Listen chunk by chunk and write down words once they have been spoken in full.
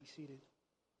seated.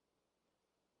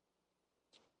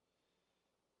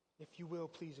 If you will,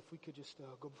 please, if we could just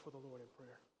go before the Lord in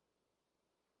prayer.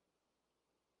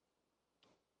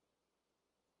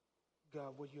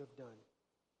 God, what you have done,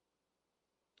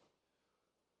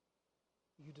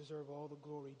 you deserve all the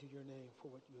glory to your name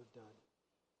for what you have done.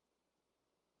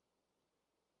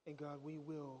 And God, we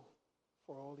will,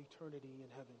 for all eternity in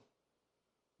heaven,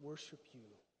 worship you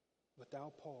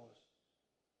without pause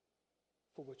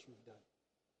for what you've done.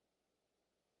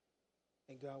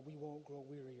 And God, we won't grow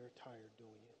weary or tired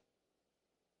doing it.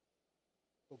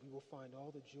 But we will find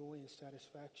all the joy and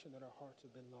satisfaction that our hearts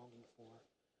have been longing for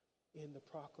in the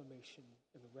proclamation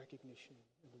and the recognition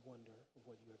and the wonder of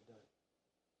what you have done.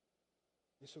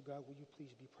 And so, God, will you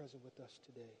please be present with us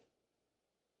today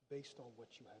based on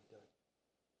what you have done?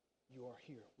 You are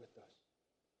here with us.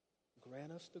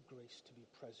 Grant us the grace to be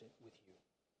present with you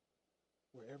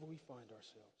wherever we find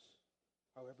ourselves,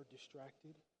 however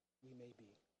distracted we may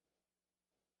be.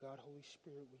 God, Holy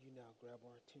Spirit, will you now grab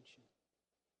our attention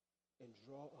and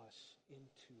draw us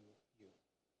into you,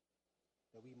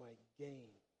 that we might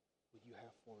gain what you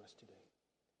have for us today.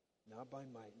 Not by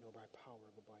might nor by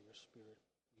power, but by your Spirit,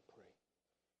 we pray.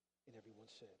 And everyone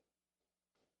said,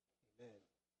 amen.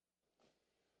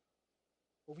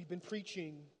 Well, we've been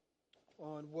preaching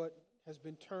on what has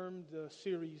been termed the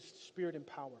series, Spirit and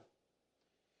Power.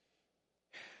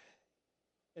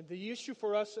 And the issue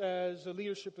for us as a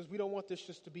leadership is we don't want this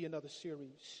just to be another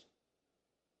series.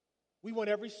 We want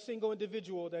every single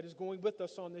individual that is going with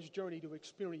us on this journey to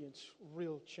experience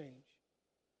real change.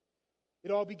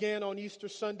 It all began on Easter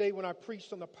Sunday when I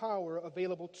preached on the power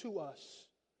available to us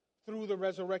through the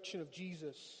resurrection of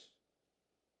Jesus.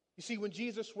 You see, when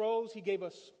Jesus rose, he gave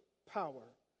us power.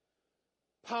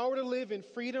 Power to live in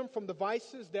freedom from the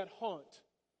vices that haunt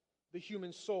the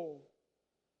human soul.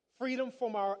 Freedom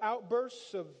from our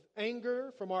outbursts of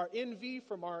anger, from our envy,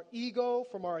 from our ego,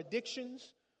 from our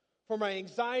addictions, from our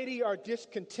anxiety, our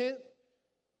discontent.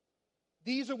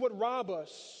 These are what rob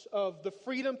us of the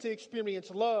freedom to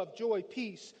experience love, joy,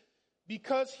 peace.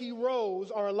 Because he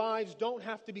rose, our lives don't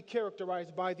have to be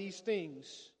characterized by these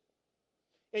things.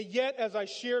 And yet, as I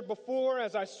shared before,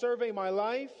 as I survey my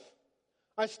life,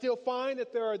 I still find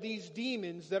that there are these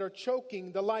demons that are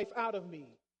choking the life out of me.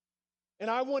 And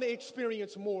I want to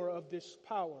experience more of this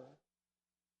power.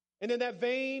 And in that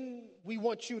vein, we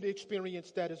want you to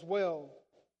experience that as well.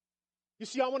 You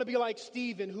see, I want to be like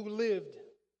Stephen, who lived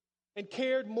and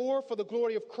cared more for the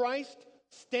glory of Christ,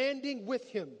 standing with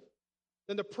him,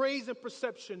 than the praise and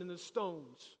perception and the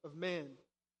stones of man.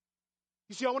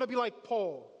 You see, I want to be like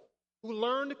Paul, who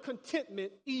learned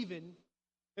contentment even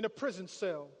in a prison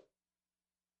cell.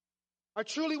 I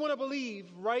truly want to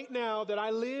believe right now that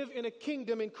I live in a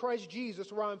kingdom in Christ Jesus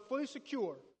where I'm fully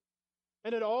secure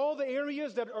and that all the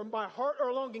areas that my heart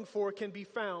are longing for can be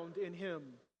found in him.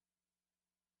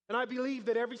 And I believe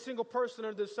that every single person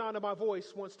under the sound of my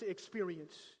voice wants to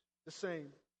experience the same.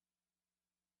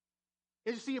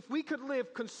 And you see, if we could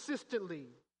live consistently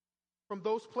from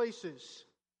those places,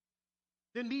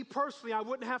 then me personally, I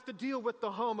wouldn't have to deal with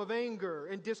the hum of anger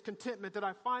and discontentment that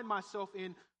I find myself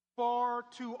in far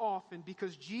too often,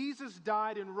 because Jesus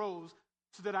died and rose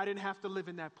so that I didn't have to live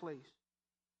in that place.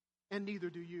 And neither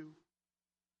do you.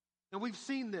 And we've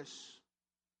seen this.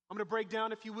 I'm going to break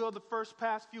down, if you will, the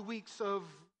past few weeks of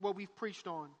what we've preached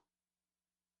on.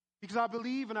 Because I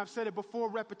believe, and I've said it before,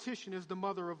 repetition is the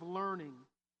mother of learning.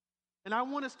 And I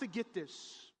want us to get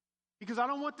this. Because I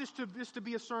don't want this to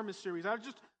be a sermon series. I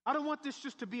don't want this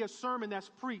just to be a sermon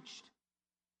that's preached.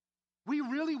 We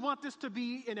really want this to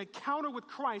be an encounter with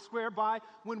Christ whereby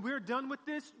when we're done with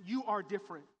this, you are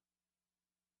different.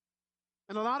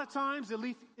 And a lot of times, at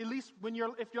least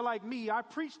if you're like me, I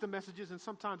preach the messages and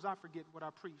sometimes I forget what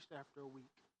I preached after a week.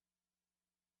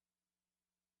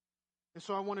 And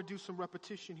so I want to do some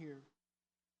repetition here.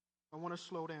 I want to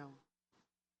slow down.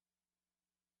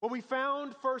 What we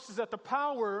found first is that the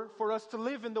power for us to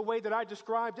live in the way that I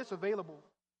described is available.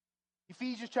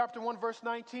 Ephesians chapter 1 verse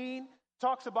 19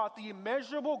 talks about the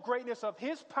immeasurable greatness of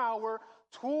his power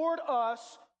toward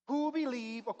us who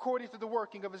believe according to the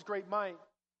working of his great might.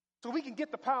 So we can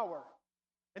get the power.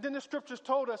 And then the scriptures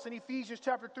told us in Ephesians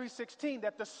chapter 3:16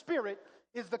 that the Spirit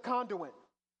is the conduit.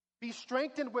 Be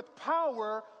strengthened with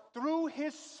power through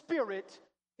his Spirit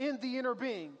in the inner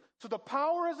being. So the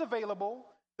power is available,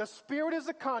 the Spirit is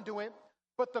the conduit,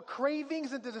 but the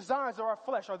cravings and the desires of our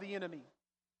flesh are the enemy.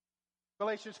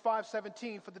 Galatians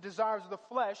 5:17, for the desires of the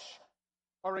flesh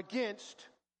are against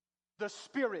the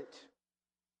Spirit.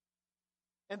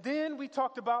 And then we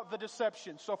talked about the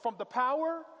deception. So from the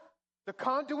power, the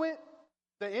conduit,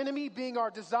 the enemy being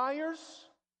our desires,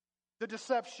 the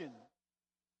deception.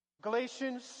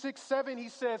 Galatians 6:7, he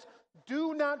says,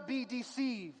 do not be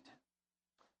deceived.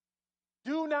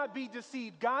 Do not be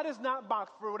deceived. God is not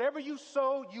mocked. For whatever you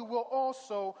sow, you will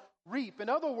also reap. In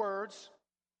other words,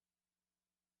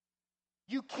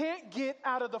 you can't get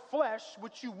out of the flesh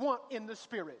what you want in the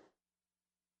spirit.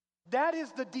 That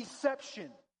is the deception.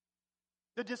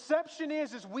 The deception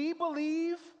is we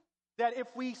believe that if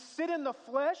we sit in the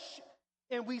flesh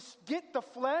and we get the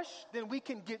flesh, then we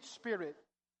can get spirit.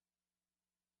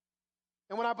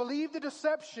 And when I believe the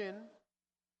deception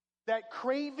that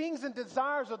cravings and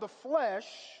desires of the flesh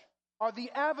are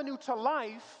the avenue to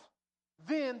life,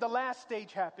 then the last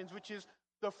stage happens, which is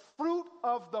the fruit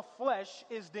of the flesh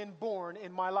is then born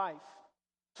in my life.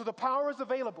 So the power is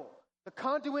available. The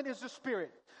conduit is the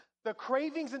spirit. The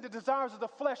cravings and the desires of the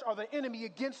flesh are the enemy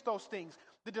against those things.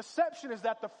 The deception is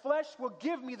that the flesh will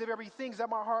give me the very things that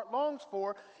my heart longs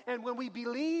for. And when we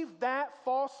believe that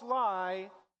false lie,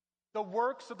 the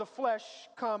works of the flesh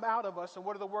come out of us. And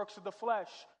what are the works of the flesh?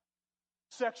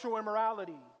 Sexual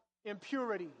immorality,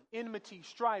 impurity, enmity,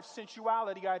 strife,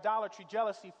 sensuality, idolatry,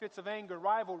 jealousy, fits of anger,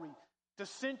 rivalry,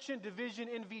 dissension, division,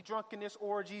 envy, drunkenness,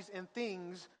 orgies, and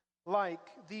things like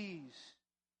these.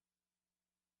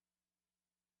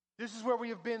 This is where we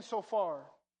have been so far.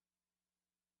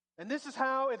 And this is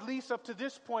how, at least up to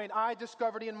this point, I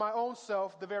discovered in my own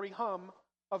self the very hum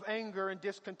of anger and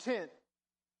discontent.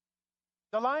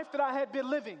 The life that I had been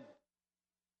living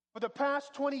for the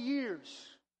past 20 years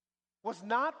was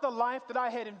not the life that I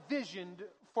had envisioned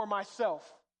for myself.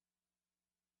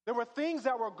 There were things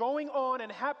that were going on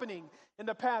and happening in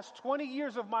the past 20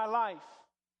 years of my life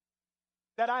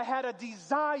that I had a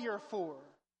desire for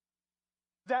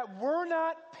that were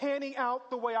not panning out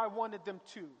the way I wanted them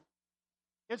to.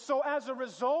 And so as a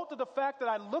result of the fact that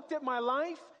I looked at my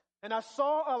life and I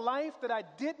saw a life that I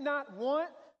did not want,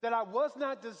 that I was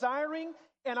not desiring,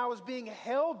 and I was being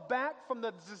held back from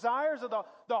the desires of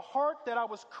the heart that I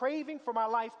was craving for my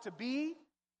life to be,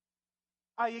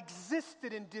 I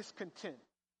existed in discontent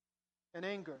and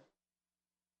anger.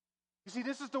 You see,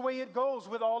 this is the way it goes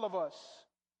with all of us.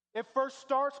 It first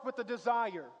starts with the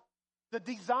desire, the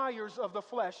desires of the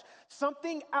flesh,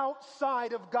 something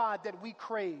outside of God that we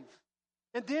crave.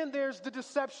 And then there's the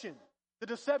deception. The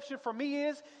deception for me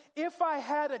is, if I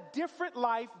had a different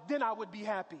life, then I would be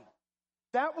happy.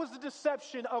 That was the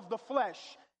deception of the flesh.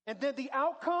 And then the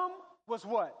outcome was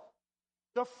what?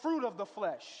 The fruit of the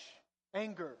flesh.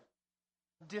 Anger,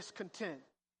 discontent.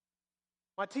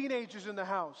 My teenagers in the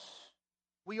house,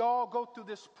 we all go through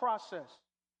this process.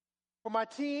 For my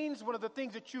teens, one of the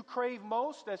things that you crave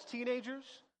most as teenagers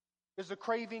is the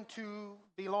craving to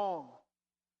belong.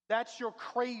 That's your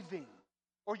craving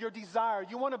or your desire.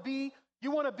 You want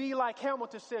to be like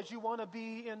Hamilton says, you want to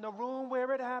be in the room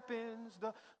where it happens,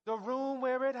 the room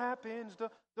where it happens,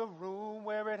 the room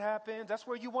where it happens. That's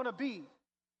where you want to be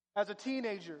as a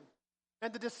teenager.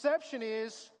 And the deception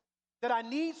is that I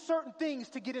need certain things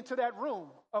to get into that room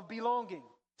of belonging,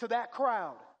 to that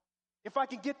crowd. If I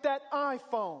can get that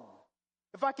iPhone,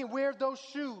 if I can wear those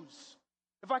shoes,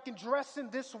 if I can dress in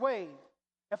this way,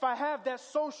 if I have that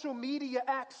social media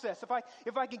access,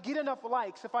 if I can get enough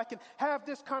likes, if I can have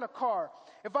this kind of car,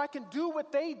 if I can do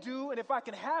what they do, and if I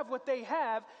can have what they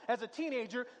have as a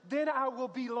teenager, then I will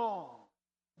belong.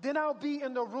 Then I'll be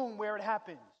in the room where it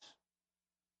happens.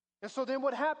 And so then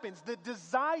what happens? The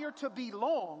desire to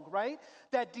belong, right?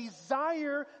 That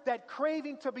desire, that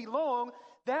craving to belong,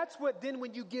 that's what then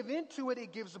when you give into it,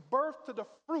 it gives birth to the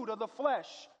fruit of the flesh.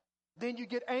 Then you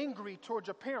get angry towards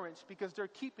your parents because they're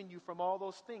keeping you from all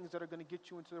those things that are going to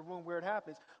get you into the room where it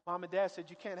happens. Mom and dad said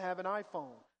you can't have an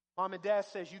iPhone. Mom and dad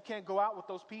says you can't go out with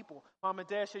those people. Mom and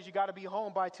dad says you got to be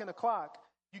home by 10 o'clock.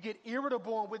 You get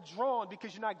irritable and withdrawn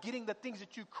because you're not getting the things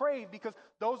that you crave, because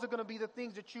those are going to be the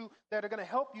things that are going to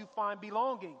help you find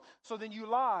belonging. So then you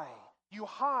lie, you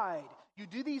hide, you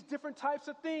do these different types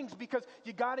of things because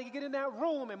you got to get in that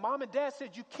room, and mom and dad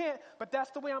said you can't, but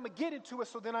that's the way I'm going to get into it.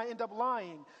 So then I end up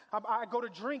lying. I go to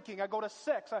drinking, I go to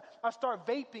sex, I start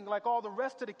vaping like all the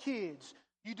rest of the kids.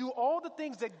 You do all the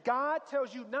things that God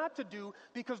tells you not to do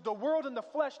because the world and the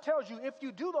flesh tells you if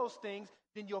you do those things,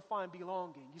 then you'll find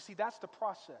belonging. You see, that's the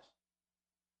process.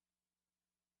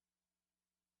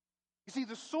 You see,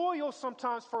 the soil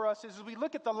sometimes for us is we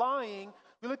look at the lying,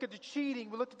 we look at the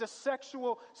cheating, we look at the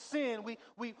sexual sin, we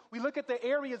look at the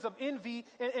areas of envy,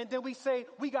 and then we say,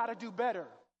 we got to do better.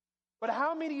 But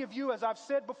how many of you, as I've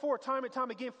said before, time and time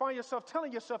again, find yourself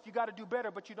telling yourself you got to do better,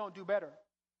 but you don't do better?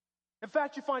 In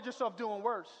fact, you find yourself doing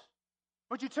worse.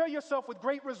 But you tell yourself with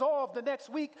great resolve, the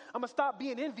next week, I'm going to stop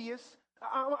being envious.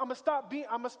 I'm going to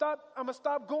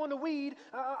stop going to weed.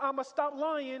 I'm going to stop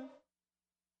lying.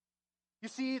 You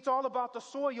see, it's all about the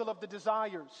soil of the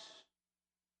desires.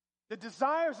 The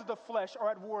desires of the flesh are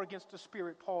at war against the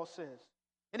spirit, Paul says.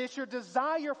 And it's your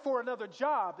desire for another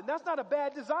job. And that's not a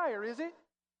bad desire, is it?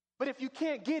 But if you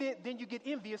can't get it, then you get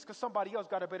envious because somebody else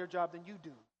got a better job than you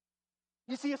do.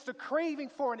 You see, it's the craving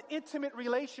for an intimate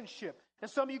relationship. And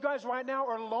some of you guys right now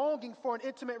are longing for an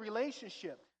intimate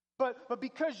relationship. But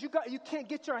because you can't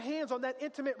get your hands on that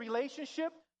intimate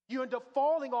relationship, you end up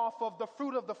falling off of the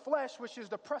fruit of the flesh, which is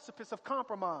the precipice of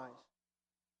compromise.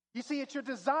 You see, it's your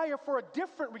desire for a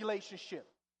different relationship.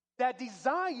 That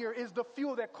desire is the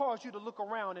fuel that caused you to look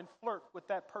around and flirt with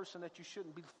that person that you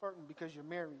shouldn't be flirting because you're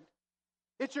married.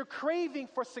 It's your craving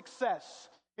for success.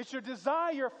 It's your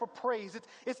desire for praise.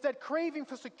 It's that craving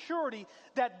for security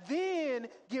that then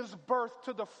gives birth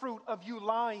to the fruit of you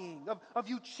lying, of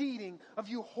you cheating, of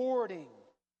you hoarding.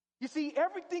 You see,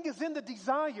 everything is in the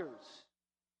desires.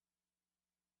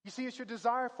 You see, it's your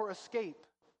desire for escape.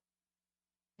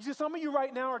 You see, some of you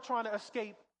right now are trying to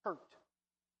escape hurt.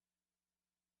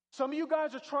 Some of you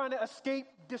guys are trying to escape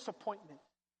disappointment.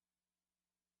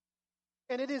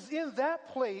 And it is in that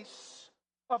place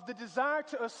of the desire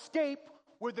to escape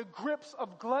where the grips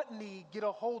of gluttony get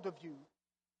a hold of you.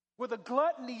 Where the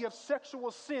gluttony of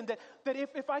sexual sin, that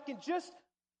if I can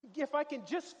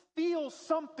just feel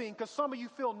something, because some of you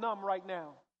feel numb right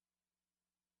now.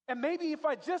 And maybe if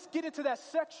I just get into that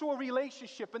sexual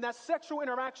relationship and that sexual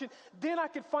interaction, then I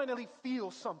can finally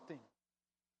feel something.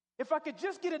 If I could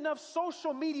just get enough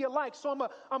social media likes, so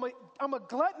I'm a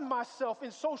glutton myself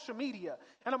in social media,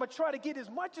 and I'm going to try to get as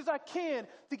much as I can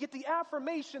to get the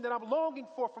affirmation that I'm longing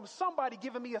for from somebody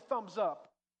giving me a thumbs up.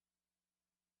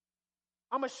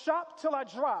 I'm going to shop till I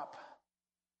drop.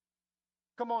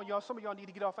 Come on, y'all. Some of y'all need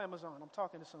to get off Amazon. I'm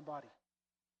talking to somebody.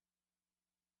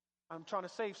 I'm trying to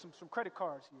save some credit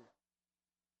cards here.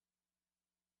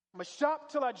 I'm going to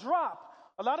shop till I drop.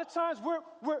 A lot of times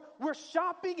we're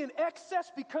shopping in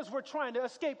excess because we're trying to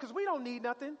escape because we don't need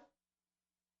nothing.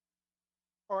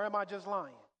 Or am I just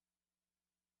lying?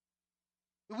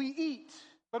 We eat,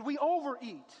 but we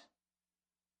overeat.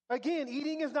 Again,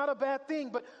 eating is not a bad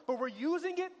thing, but we're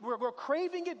using it, we're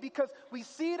craving it because we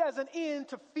see it as an end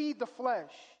to feed the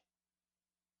flesh.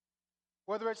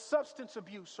 Whether it's substance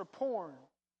abuse or porn.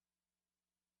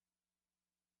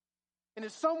 And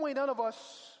in some way, none of us,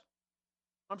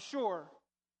 I'm sure,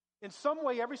 in some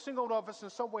way, every single one of us in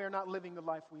some way are not living the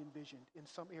life we envisioned in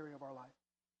some area of our life.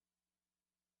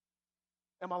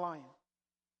 Am I lying?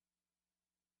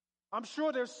 I'm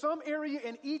sure there's some area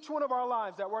in each one of our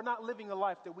lives that we're not living the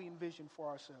life that we envisioned for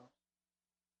ourselves.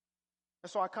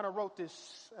 And so I kind of wrote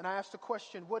this, and I asked the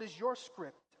question, what is your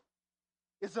script?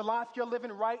 Is the life you're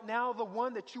living right now the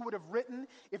one that you would have written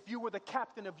if you were the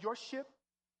captain of your ship?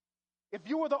 If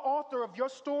you were the author of your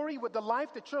story, would the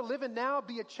life that you're living now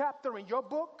be a chapter in your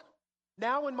book?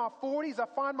 Now in my 40s, I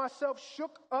find myself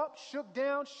shook up, shook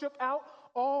down, shook out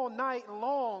all night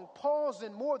long,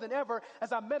 pausing more than ever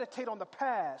as I meditate on the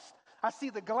past. I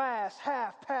see the glass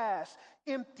half past,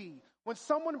 empty. When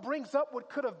someone brings up what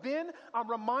could have been, I'm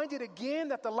reminded again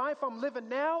that the life I'm living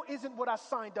now isn't what I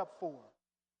signed up for.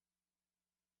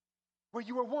 Where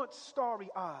you were once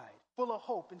starry-eyed, full of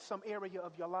hope in some area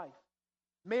of your life.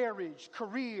 Marriage,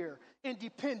 career,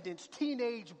 independence,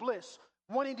 teenage bliss,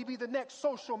 wanting to be the next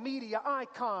social media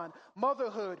icon,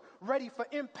 motherhood, ready for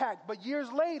impact. But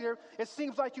years later, it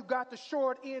seems like you got the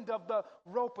short end of the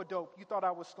rope-a-dope. You thought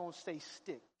I was going to say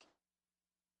stick.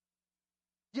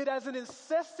 Yet as an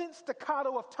incessant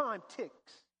staccato of time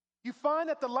ticks, you find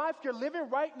that the life you're living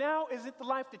right now isn't the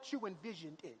life that you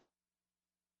envisioned it.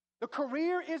 The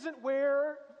career isn't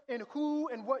where and who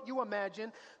and what you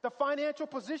imagine. The financial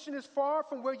position is far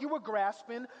from where you were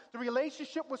grasping. The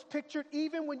relationship was pictured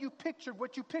even when you pictured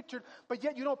what you pictured, but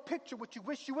yet you don't picture what you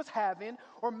wish you was having.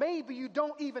 Or maybe you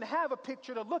don't even have a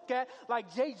picture to look at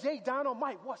like JJ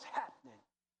Dynamite. What's happening?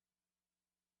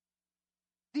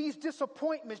 These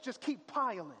disappointments just keep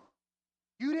piling.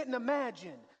 You didn't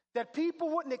imagine that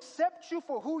people wouldn't accept you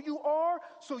for who you are,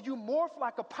 so you morph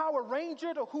like a Power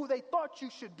Ranger to who they thought you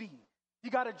should be. You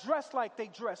got to dress like they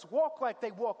dress, walk like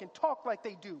they walk, and talk like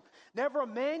they do. Never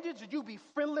imagined that you be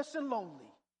friendless and lonely.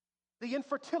 The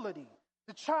infertility,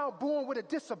 the child born with a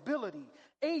disability,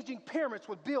 aging parents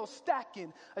with bills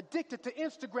stacking, addicted to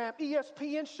Instagram,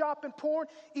 ESPN, shopping, porn,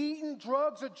 eating,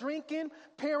 drugs, or drinking,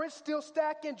 parents still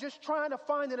stacking, just trying to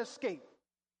find an escape.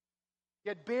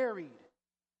 Yet buried,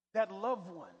 that loved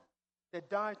one that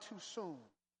died too soon.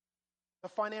 The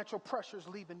financial pressures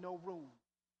leaving no room.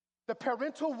 The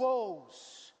parental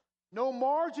woes, no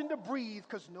margin to breathe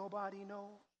because nobody knows.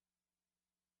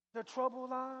 The trouble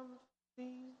I've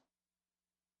seen.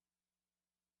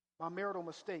 My marital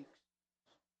mistakes.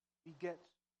 begets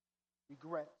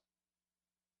regrets.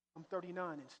 I'm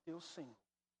 39 and still single.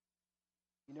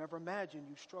 You never imagined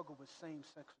you struggle with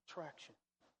same-sex attraction.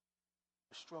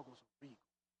 The struggles are real.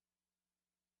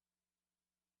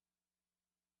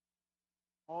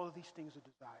 All of these things are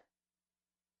desires.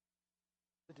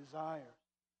 The desires.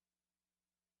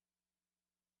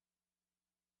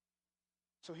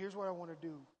 So here's what I want to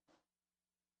do.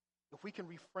 If we can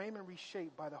reframe and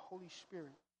reshape by the Holy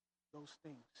Spirit those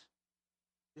things,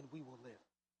 then we will live.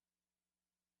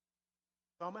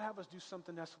 So I'm going to have us do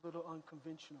something that's a little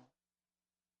unconventional.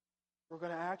 We're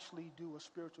going to actually do a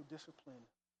spiritual discipline,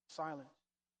 silence,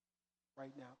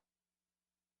 right now.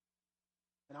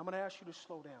 And I'm going to ask you to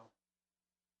slow down.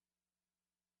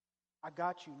 I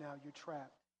got you now. You're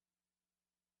trapped.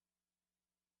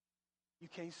 You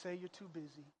can't say you're too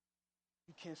busy.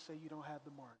 You can't say you don't have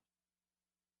the margin.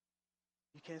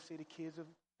 You can't say the kids are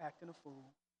acting a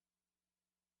fool.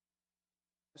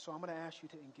 And so I'm going to ask you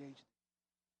to engage them.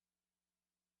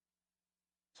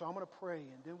 So I'm going to pray,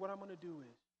 and then what I'm going to do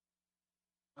is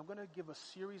I'm going to give a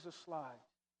series of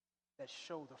slides that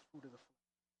show the fruit of the flesh.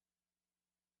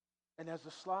 And as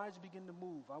the slides begin to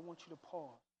move, I want you to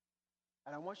pause.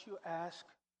 And I want you to ask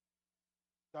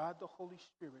God the Holy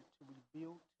Spirit to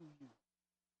reveal to you,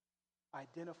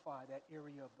 identify that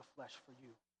area of the flesh for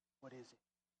you. What is it?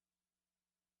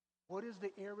 What is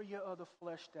the area of the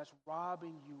flesh that's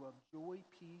robbing you of joy,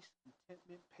 peace,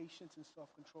 contentment, patience, and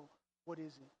self-control? What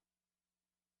is it?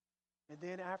 And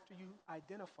then after you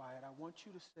identify it, I want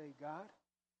you to say, God,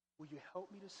 will you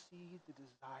help me to see the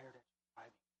desire that's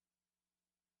driving me?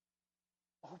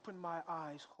 Open my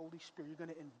eyes, Holy Spirit. You're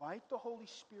going to invite the Holy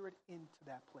Spirit into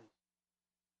that place.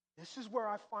 This is where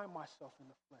I find myself in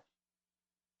the flesh.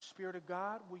 Spirit of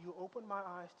God, will you open my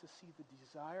eyes to see the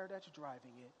desire that's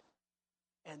driving it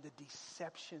and the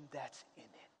deception that's in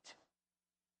it?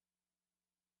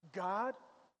 God,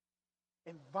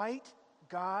 invite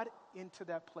God into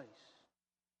that place.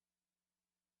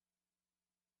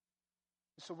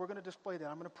 So we're going to display that.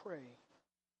 I'm going to pray.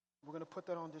 We're going to put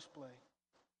that on display.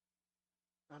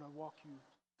 And I'll walk you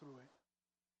through it.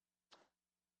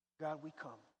 God, we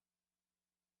come.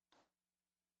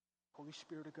 Holy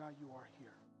Spirit of God, you are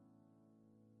here.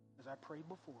 As I prayed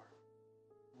before,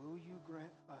 will you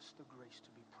grant us the grace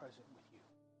to be present with you?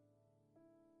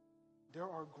 There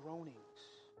are groanings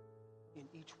in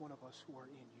each one of us who are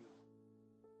in you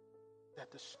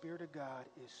that the Spirit of God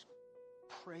is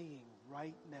praying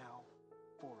right now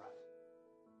for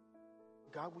us.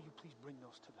 God, will you please bring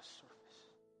those to the surface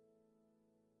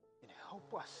and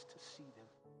help us to see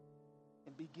them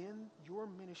and begin your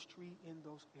ministry in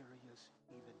those areas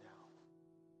even now.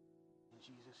 In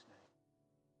Jesus'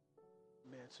 name.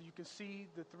 Amen. So you can see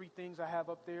the three things I have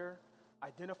up there.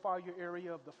 Identify your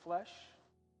area of the flesh.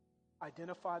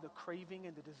 Identify the craving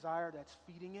and the desire that's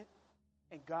feeding it.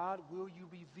 And God, will you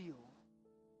reveal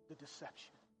the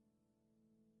deception?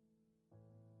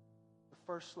 The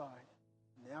first slide.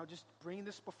 Now just bring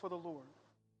this before the Lord.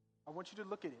 I want you to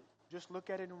look at it. Just look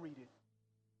at it and read it.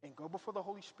 And go before the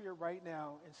Holy Spirit right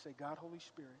now and say, God, Holy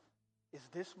Spirit, is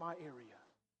this my area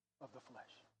of the flesh?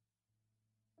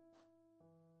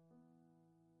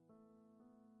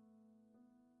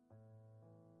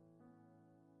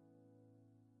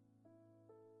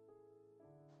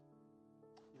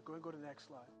 You're going to go to the next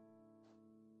slide.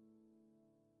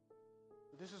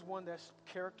 This is one that's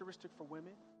characteristic for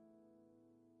women.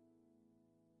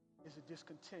 Is it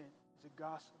discontent? Is it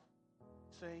gossip?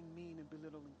 Saying mean and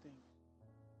belittling things?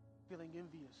 Feeling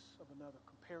envious of another?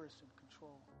 Comparison,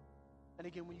 control? And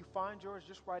again, when you find yours,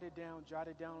 just write it down, jot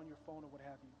it down on your phone or what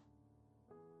have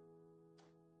you.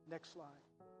 Next slide.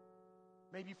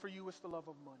 Maybe for you it's the love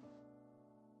of money.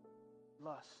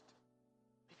 Lust.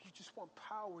 Maybe you just want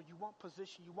power, you want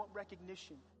position, you want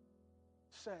recognition.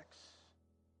 Sex.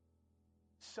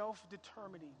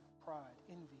 Self-determining pride,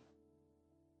 envy.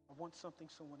 I want something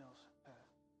someone else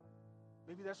has.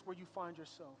 Maybe that's where you find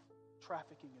yourself,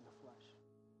 trafficking in the flesh.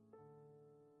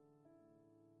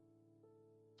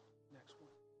 Next one.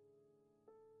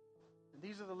 And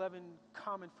these are the 11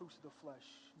 common fruits of the flesh.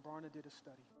 Barna did a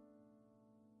study.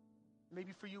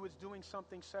 Maybe for you it's doing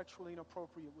something sexually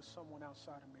inappropriate with someone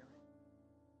outside of marriage.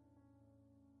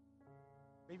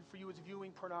 Maybe for you it's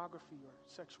viewing pornography or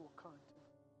sexual content.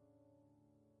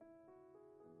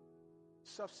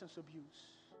 Substance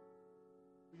abuse.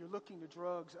 You're looking to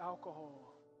drugs,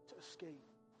 alcohol to escape.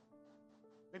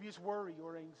 Maybe it's worry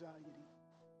or anxiety.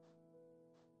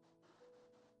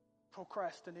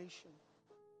 Procrastination.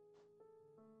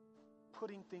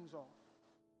 Putting things off.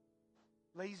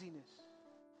 Laziness.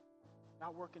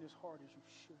 Not working as hard as you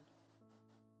should.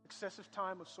 Excessive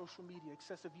time of social media,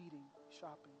 excessive eating,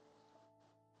 shopping,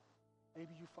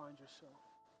 Maybe you find yourself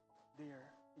there,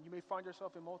 and you may find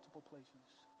yourself in multiple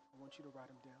places. I want you to write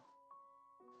them down.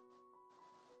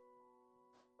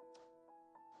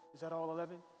 Is that all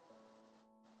 11?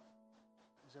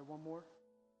 Is there one more?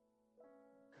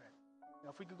 Okay.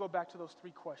 Now, if we could go back to those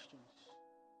 3 questions.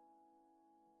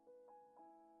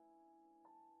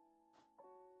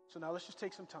 So now let's just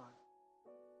take some time.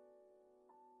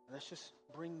 Let's just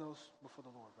bring those before the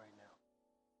Lord right now.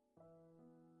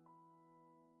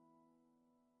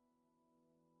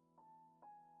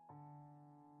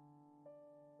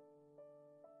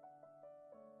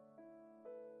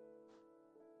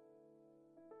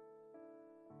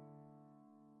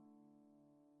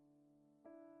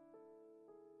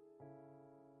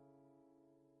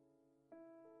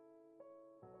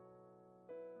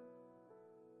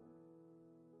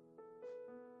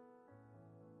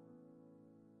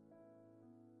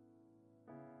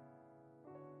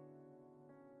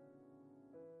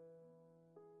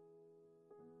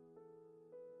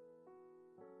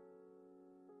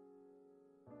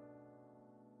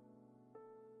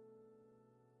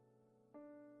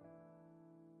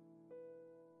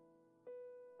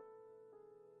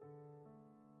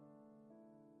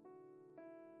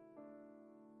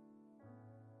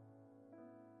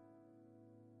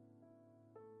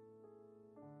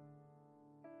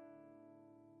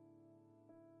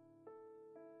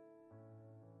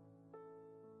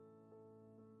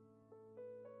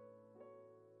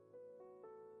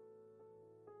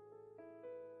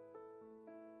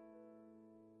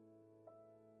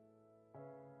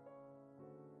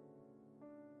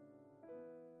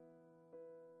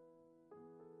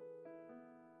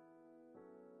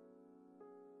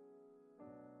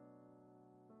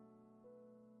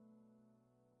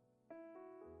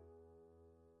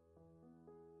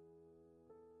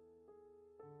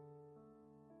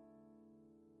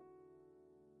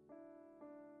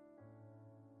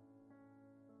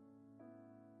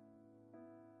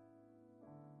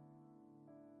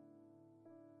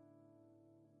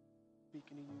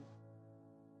 Speaking to you,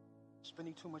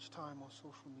 spending too much time on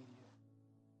social media,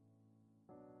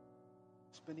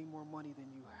 spending more money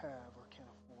than you have or can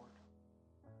afford,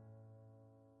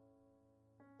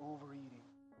 overeating,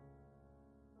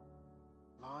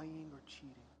 lying or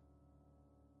cheating,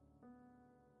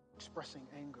 expressing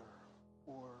anger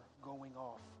or going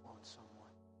off on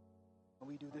someone. And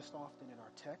we do this often in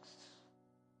our texts,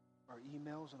 our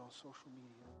emails, and on social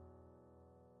media.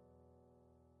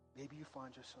 Maybe you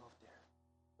find yourself there.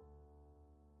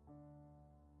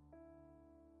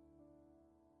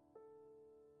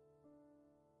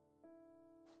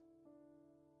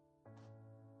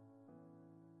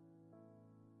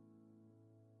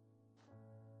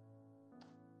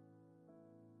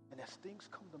 And as things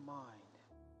come to mind,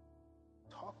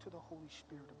 talk to the Holy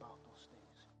Spirit about those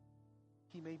things.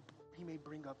 He may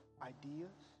bring up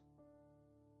ideas.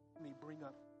 He may bring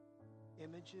up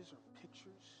images or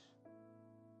pictures.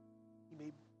 He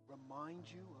may remind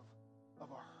you of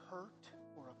a hurt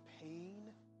or a pain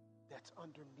that's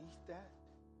underneath that.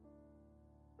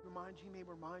 He may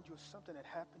remind you of something that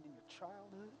happened in your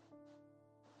childhood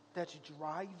that's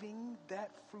driving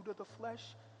that fruit of the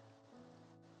flesh.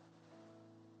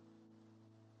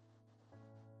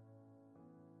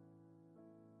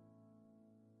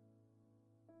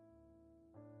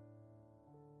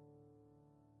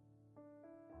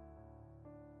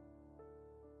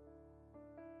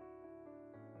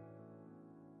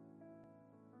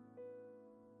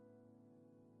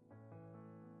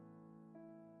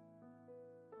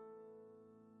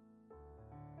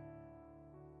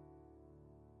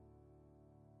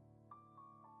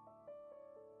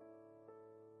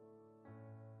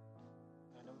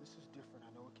 I know this is different.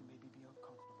 I know it can maybe be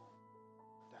uncomfortable.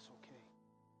 That's okay.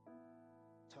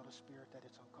 Tell the Spirit that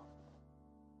it's uncomfortable.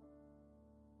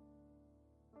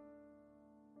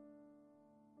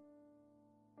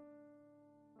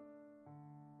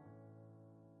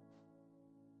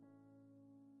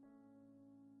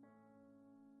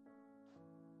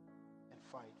 And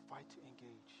fight to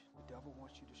engage. The devil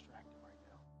wants you distracted right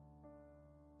now.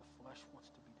 The flesh wants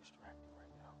to be distracted right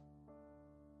now.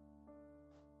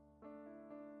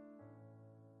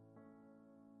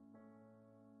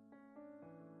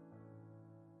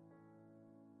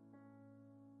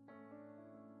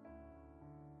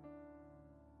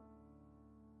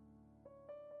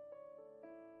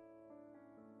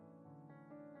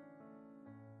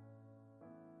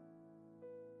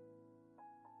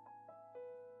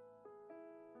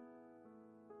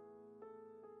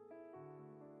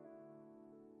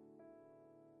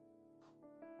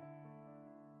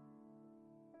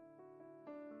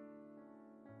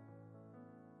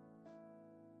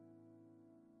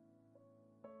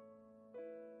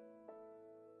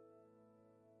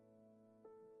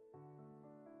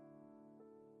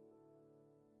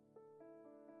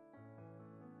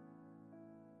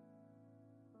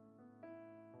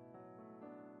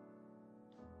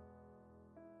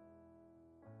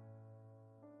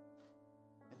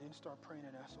 Then start praying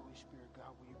and ask the Holy Spirit,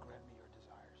 God, will you grant me your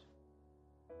desires?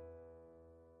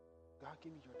 God,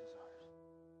 give me your desires.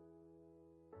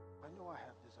 I know I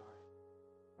have desires.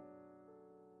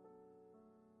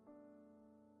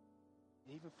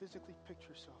 And even physically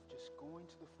picture yourself just going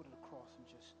to the foot of the cross and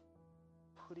just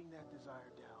putting that desire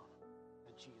down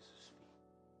at Jesus' feet.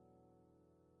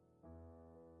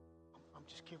 I'm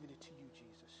just giving it to you,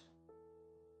 Jesus.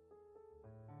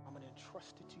 I'm going to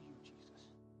entrust it to you, Jesus.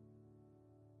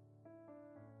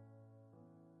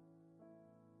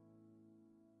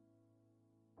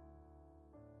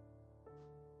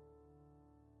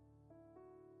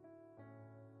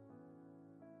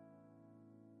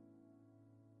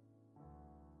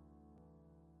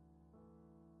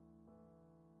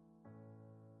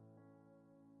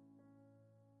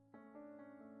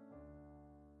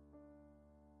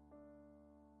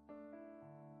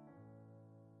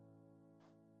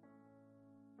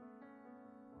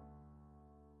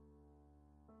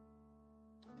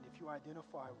 And if you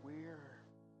identify where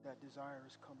that desire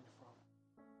is coming from,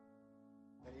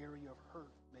 that area of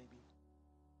hurt maybe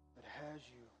that has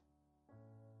you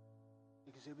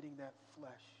exhibiting that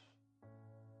flesh,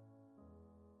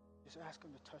 just ask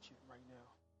him to touch it right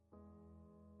now.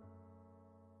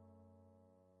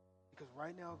 Because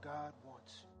right now God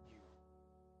wants you.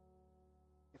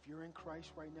 If you're in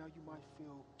Christ right now, you might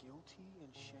feel guilty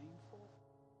and shameful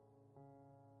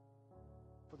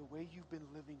for the way you've been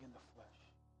living in the flesh.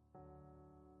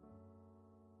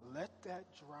 Let that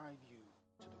drive you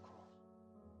to the cross.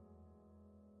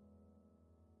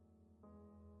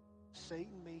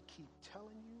 Satan may keep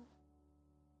telling you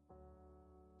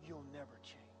you'll never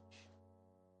change.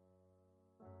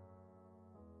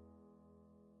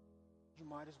 You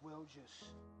might as well just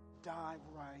dive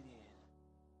right in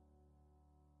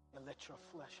and let your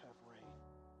flesh have reign.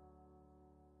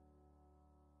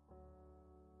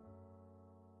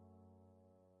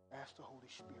 Ask the Holy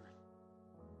Spirit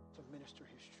to minister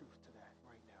his truth to that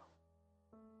right now.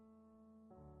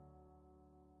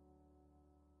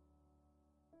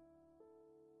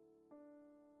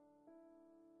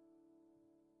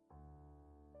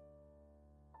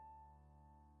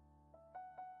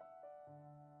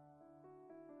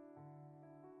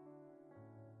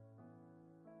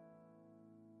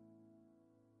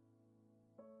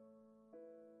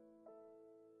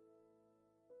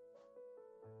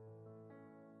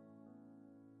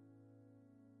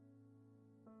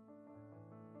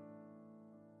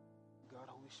 God,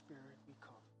 Holy Spirit, we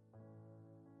come.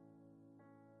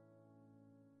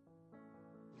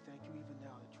 We thank you even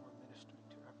now that you are ministering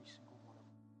to every single one of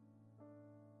them.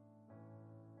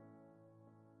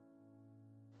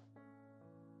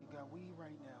 And God, we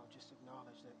right now just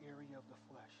acknowledge that area of the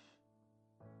flesh,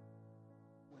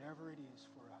 whatever it is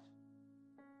for us.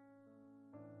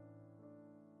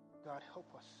 God,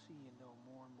 help us see and know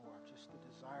more and more just the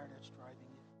desire that's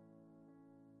driving it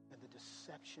and the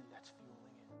deception that's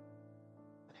fueling it.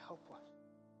 And help us.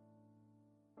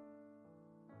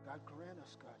 God, grant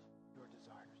us, God, your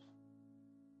desires.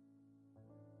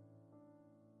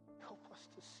 Help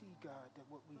us to see, God, that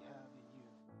what we have in you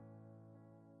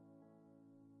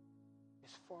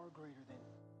is far greater than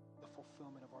the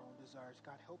fulfillment of our own desires.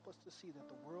 God, help us to see that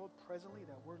the world presently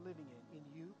that we're living in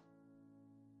you,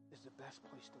 is the best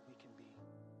place that we can be.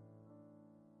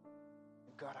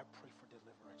 And God, I pray for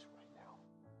deliverance right now.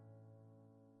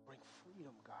 Bring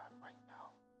freedom, God, right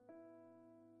now.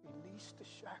 Release the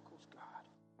shackles, God.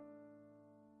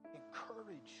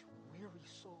 Encourage weary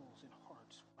souls and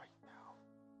hearts right now.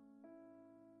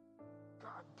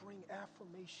 God, bring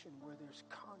affirmation where there's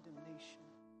condemnation.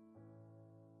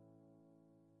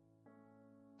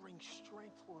 Bring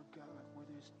strength, Lord God, where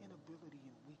there's inability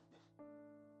and weakness.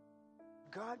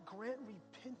 God, grant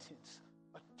repentance,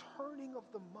 a turning of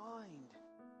the mind,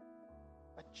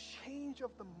 a change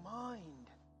of the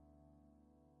mind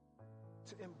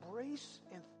to embrace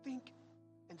and think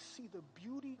and see the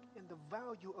beauty and the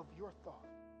value of your thought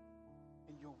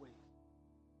and your ways.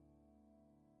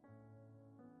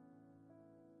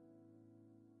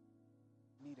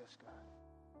 Meet us, God.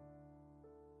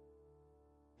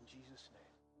 In Jesus'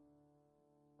 name.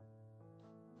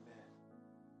 Amen.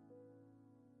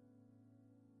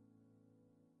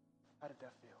 How did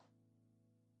that feel?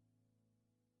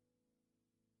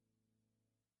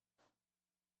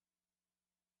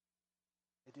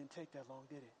 It didn't take that long,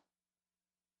 did it?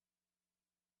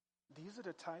 These are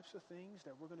the types of things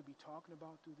that we're going to be talking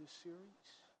about through this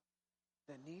series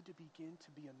that need to begin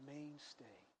to be a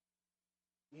mainstay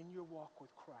in your walk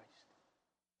with Christ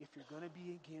if you're going to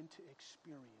begin to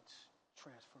experience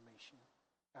transformation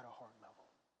at a heart level.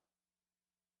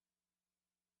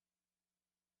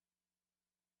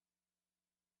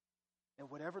 And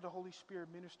whatever the Holy Spirit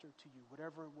ministered to you,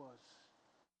 whatever it was,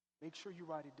 make sure you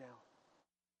write it down.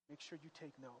 Make sure you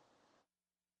take note.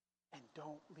 And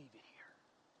don't leave it here.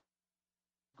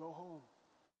 Go home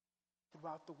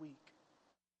throughout the week.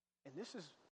 And this is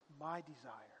my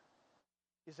desire,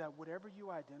 is that whatever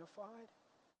you identified,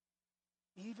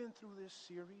 even through this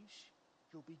series,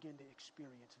 you'll begin to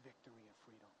experience victory and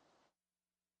freedom.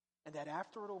 And that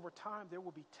after it, over time, there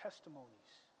will be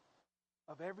testimonies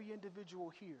of every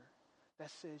individual here that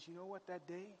says, you know what, that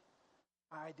day,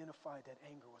 I identified that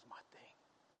anger was my thing.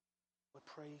 But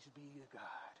praise be to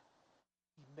God.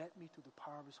 He met me through the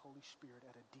power of his Holy Spirit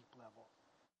at a deep level.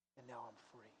 And now I'm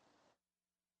free.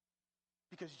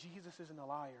 Because Jesus isn't a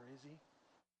liar, is he?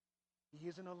 He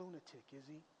isn't a lunatic, is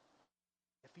he?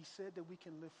 If he said that we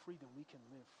can live free, then we can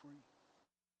live free.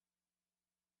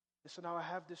 And so now I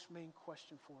have this main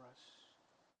question for us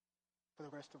for the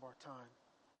rest of our time.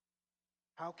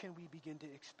 How can we begin to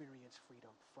experience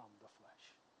freedom from the flesh?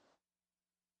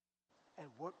 And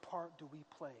what part do we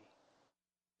play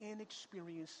in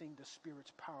experiencing the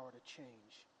Spirit's power to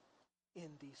change in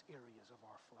these areas of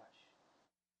our flesh?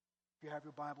 If you have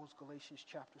your Bibles, Galatians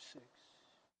chapter 6.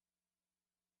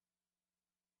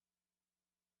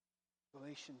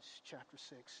 Galatians chapter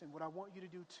 6. And what I want you to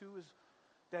do too is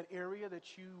that area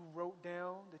that you wrote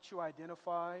down, that you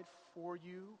identified for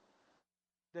you,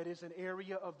 that is an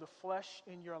area of the flesh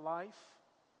in your life,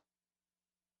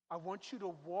 I want you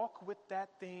to walk with that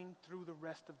thing through the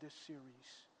rest of this series.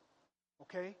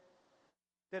 Okay?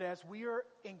 That as we are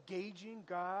engaging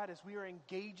God, as we are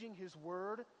engaging his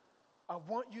word, I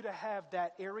want you to have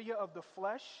that area of the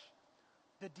flesh,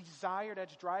 the desire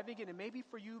that's driving it. And maybe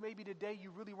for you, maybe today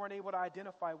you really weren't able to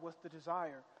identify what's the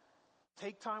desire.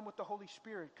 Take time with the Holy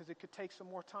Spirit, because it could take some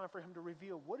more time for him to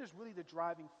reveal what is really the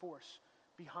driving force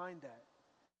behind that.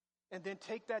 And then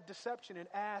take that deception and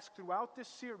ask throughout this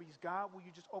series, God, will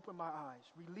you just open my eyes?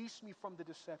 Release me from the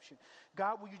deception.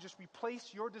 God, will you just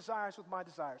replace your desires with my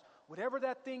desires? Whatever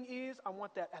that thing is, I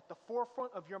want that at the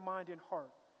forefront of your mind and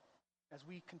heart as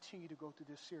we continue to go through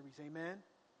this series. Amen?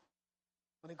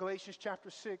 And in Galatians chapter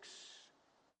 6,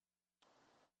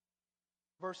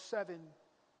 verse 7,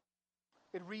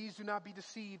 it reads, do not be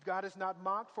deceived. God is not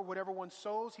mocked, for whatever one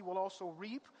sows, he will also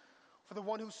reap. For the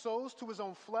one who sows to his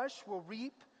own flesh will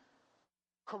reap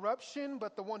corruption,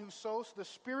 but the one who sows to the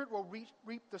Spirit will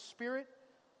reap the Spirit.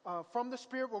 From the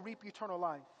Spirit will reap eternal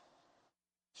life.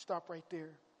 Stop right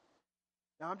there.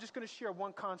 Now I'm just going to share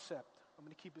one concept. I'm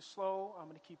going to keep it slow. I'm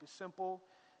going to keep it simple.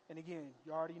 And again,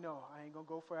 you already know, I ain't going to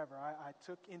go forever. I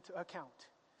took into account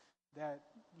that,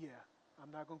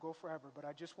 I'm not going to go forever, but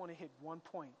I just want to hit one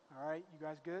point. All right? You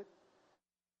guys good?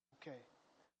 Okay.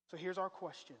 So here's our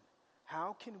question.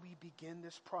 How can we begin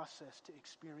this process to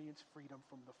experience freedom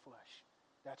from the flesh?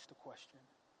 That's the question.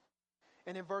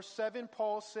 And in verse 7,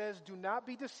 Paul says, do not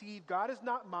be deceived. God is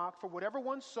not mocked. For whatever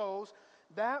one sows,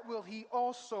 that will he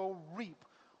also reap.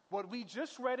 What we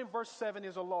just read in verse 7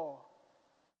 is a law.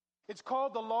 It's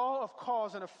called the law of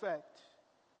cause and effect.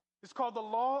 It's called the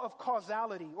law of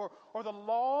causality, or the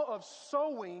law of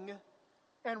sowing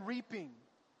and reaping.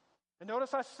 And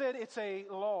notice I said it's a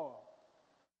law.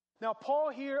 Now, Paul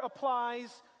here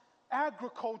applies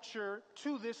agriculture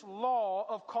to this law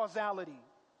of causality.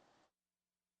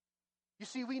 You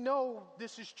see, we know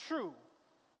this is true.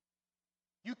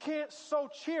 You can't sow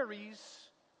cherries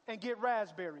and get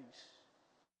raspberries.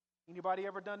 Anybody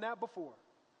ever done that before?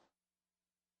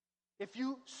 If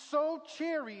you sow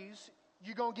cherries,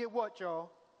 you're going to get what,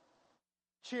 y'all?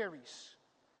 Cherries.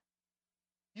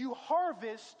 You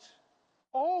harvest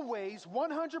always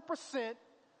 100%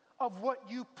 of what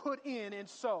you put in and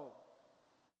sow.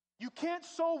 You can't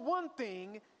sow one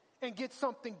thing and get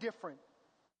something different.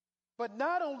 But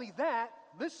not only that,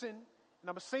 listen, and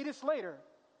I'm going to say this later,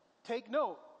 take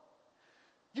note.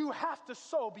 You have to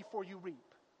sow before you reap.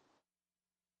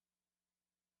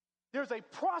 There's a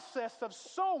process of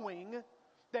sowing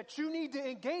that you need to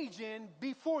engage in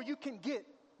before you can get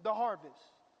the harvest.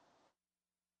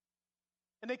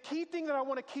 And the key thing that I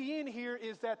want to key in here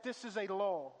is that this is a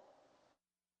law.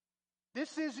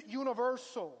 This is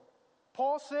universal.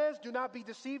 Paul says, do not be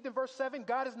deceived in verse 7.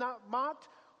 God is not mocked,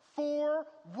 for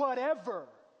whatever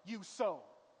you sow.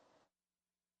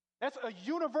 That's a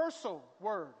universal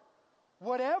word.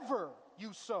 Whatever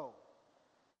you sow.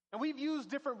 And we've used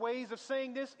different ways of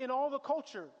saying this in all the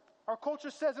culture. Our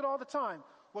culture says it all the time.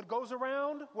 What goes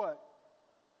around, what?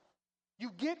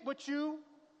 You get what you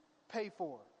pay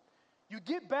for. You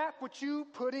get back what you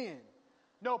put in.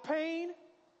 No pain,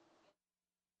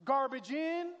 garbage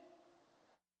in,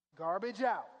 garbage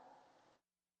out.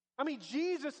 I mean,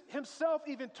 Jesus himself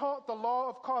even taught the law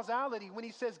of causality when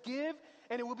he says, give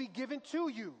and it will be given to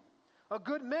you. A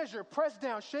good measure, pressed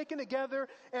down, shaken together,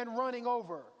 and running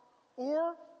over.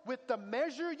 Or with the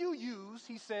measure you use,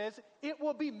 he says, it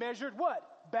will be measured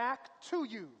what? Back to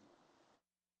you.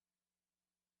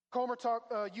 Comer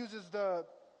uses the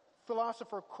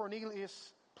philosopher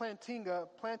Cornelius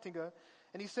Plantinga,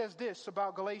 and he says this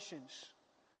about Galatians.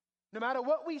 No matter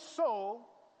what we sow,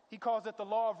 he calls it the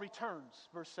law of returns,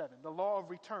 verse 7. The law of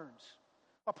returns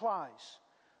applies.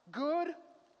 Good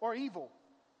or evil,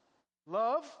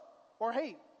 love or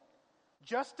hate,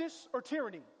 justice or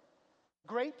tyranny,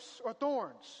 grapes or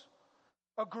thorns,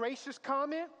 a gracious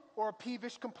comment or a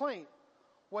peevish complaint.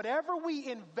 Whatever we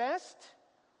invest,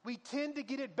 we tend to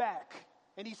get it back.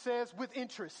 And he says, with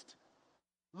interest.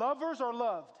 Lovers are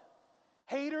loved.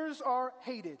 Haters are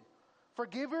hated.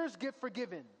 Forgivers get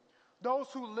forgiven. Those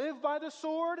who live by the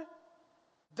sword,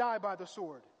 die by the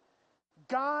sword.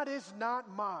 God is not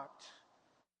mocked,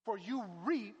 for you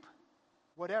reap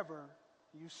whatever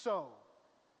you sow.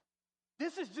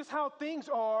 This is just how things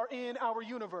are in our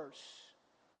universe.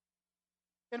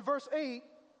 In verse 8,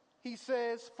 he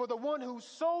says, for the one who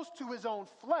sows to his own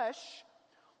flesh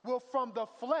will from the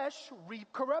flesh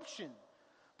reap corruption.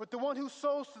 But the one who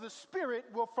sows to the Spirit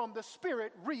will from the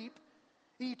Spirit reap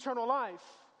eternal life.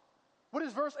 What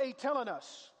is verse 8 telling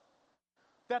us?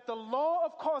 That the law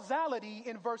of causality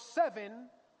in verse 7,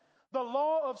 the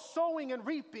law of sowing and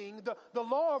reaping, the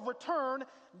law of return,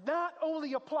 not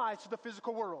only applies to the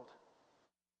physical world,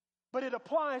 but it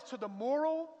applies to the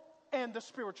moral and the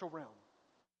spiritual realm.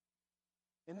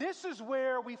 And this is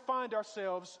where we find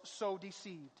ourselves so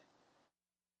deceived.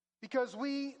 Because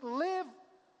we live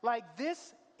like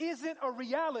this isn't a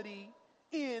reality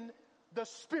in the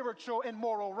spiritual and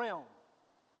moral realm.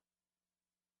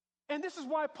 And this is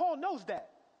why Paul knows that.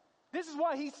 This is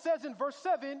why he says in verse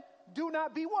 7, do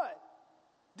not be what?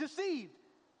 Deceived.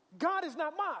 God is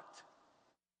not mocked.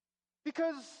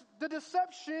 Because the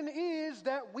deception is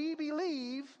that we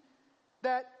believe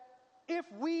that if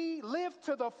we live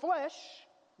to the flesh,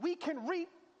 we can reap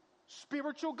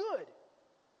spiritual good.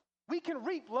 We can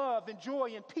reap love and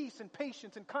joy and peace and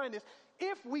patience and kindness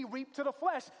if we reap to the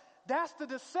flesh. That's the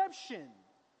deception.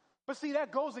 But see,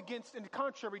 that goes against and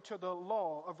contrary to the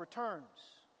law of returns.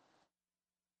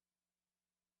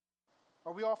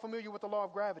 Are we all familiar with the law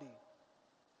of gravity?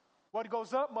 What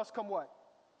goes up must come what?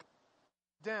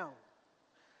 Down.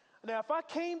 Now, if I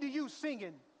came to you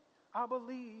singing, I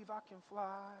believe I can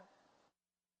fly.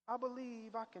 I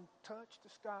believe I can touch the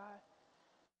sky.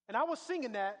 And I was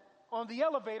singing that on the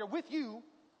elevator with you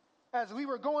as we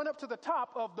were going up to the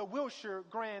top of the Wilshire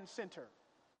Grand Center.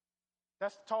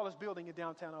 That's the tallest building in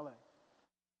downtown LA.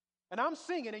 And I'm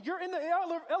singing, and you're in the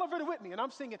elevator with me, and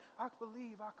I'm singing, I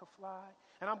believe I could fly.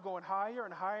 And I'm going higher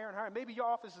and higher and higher. Maybe your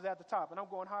office is at the top, and I'm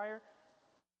going higher.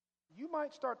 You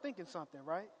might start thinking something,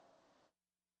 right?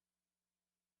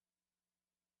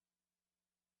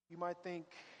 You might think,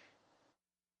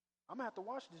 I'm going to have to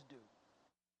watch this dude.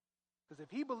 Because if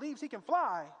he believes he can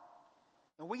fly,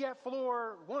 and we at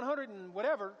floor 100 and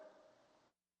whatever,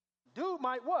 dude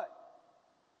might what?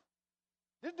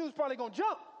 This dude's probably going to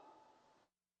jump.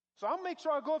 So I'll make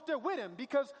sure I go up there with him,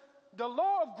 because the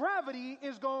law of gravity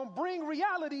is going to bring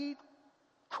reality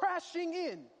crashing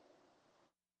in.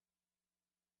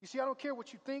 You see, I don't care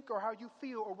what you think or how you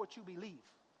feel or what you believe.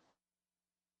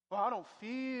 Well, I don't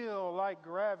feel like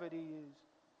gravity is.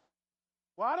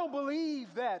 Well, I don't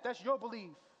believe that. That's your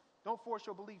belief. Don't force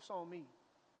your beliefs on me.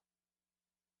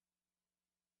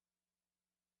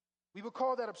 We would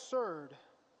call that absurd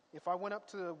if I went up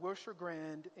to Wilshire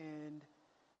Grand and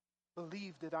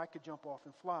believed that I could jump off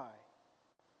and fly.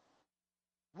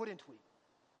 Wouldn't we?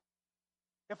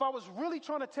 If I was really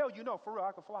trying to tell you, no, for real,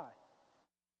 I could fly.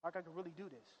 Like I could really do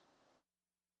this.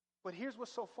 But here's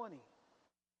what's so funny.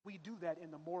 We do that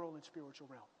in the moral and spiritual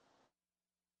realm.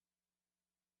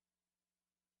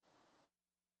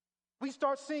 We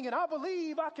start singing, I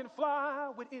believe I can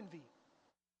fly with envy.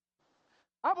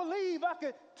 I believe I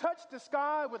could touch the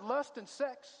sky with lust and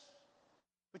sex.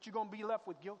 But you're going to be left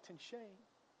with guilt and shame.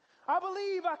 I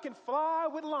believe I can fly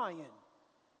with lying.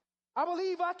 I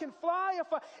believe I can fly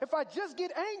if I just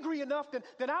get angry enough,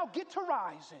 then I'll get to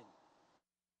rising.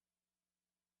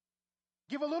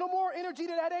 Give a little more energy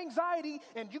to that anxiety,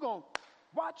 and you're going to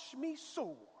watch me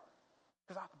soar.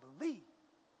 Because I can believe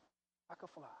I can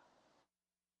fly.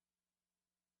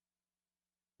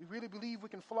 We really believe we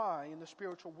can fly in the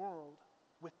spiritual world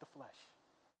with the flesh.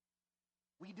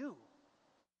 We do.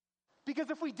 Because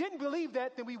if we didn't believe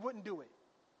that, then we wouldn't do it.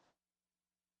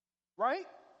 Right?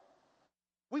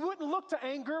 We wouldn't look to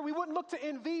anger. We wouldn't look to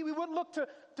envy. We wouldn't look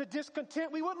to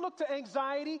discontent. We wouldn't look to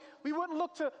anxiety. We wouldn't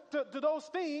look to those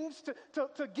things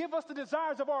to give us the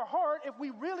desires of our heart if we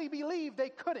really believe they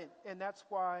couldn't. And that's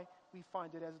why we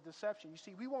find it as a deception. You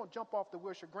see, we won't jump off the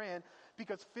wheel chagrin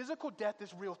because physical death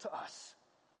is real to us.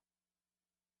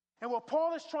 And what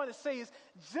Paul is trying to say is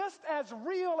just as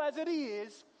real as it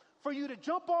is for you to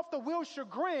jump off the wheel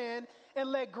chagrin and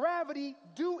let gravity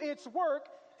do its work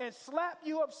and slap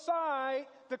you upside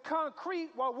the concrete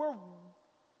while we're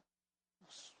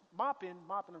mopping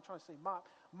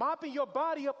your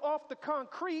body up off the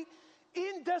concrete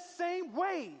in the same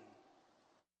way.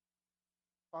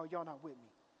 Oh, y'all not with me.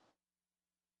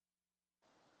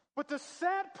 But the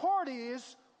sad part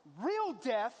is, real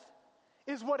death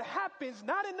is what happens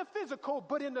not in the physical,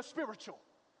 but in the spiritual.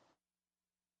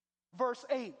 Verse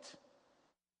 8,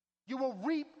 you will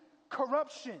reap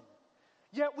corruption.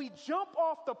 Yet we jump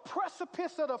off the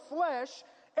precipice of the flesh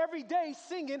every day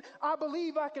singing, I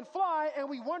believe I can fly, and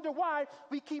we wonder why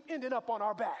we keep ending up on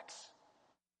our backs.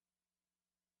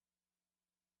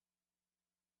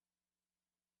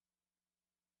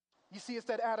 You see, it's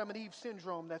that Adam and Eve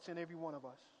syndrome that's in every one of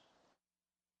us.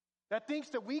 That thinks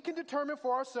that we can determine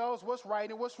for ourselves what's right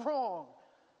and what's wrong.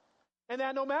 And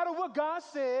that no matter what God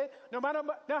said, no matter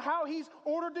how He's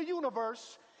ordered the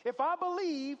universe, if I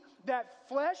believe that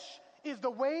flesh is the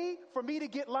way for me to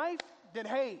get life, then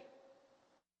hey,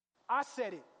 I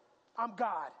said it. I'm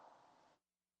God.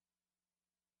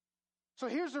 So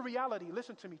here's the reality.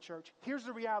 Listen to me, church. Here's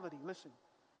the reality. Listen.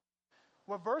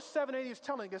 What verse 780 is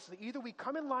telling us is that either we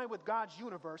come in line with God's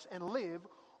universe and live,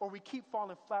 or we keep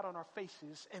falling flat on our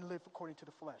faces and live according to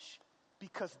the flesh.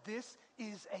 Because this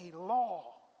is a law.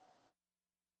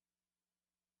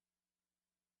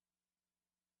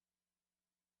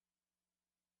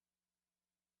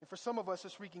 And for some of us,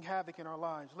 it's wreaking havoc in our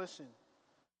lives. Listen,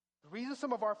 the reason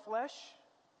some of our flesh,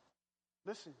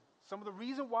 some of the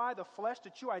reason why the flesh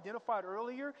that you identified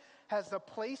earlier has the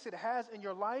place it has in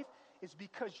your life is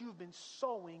because you've been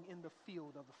sowing in the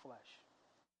field of the flesh.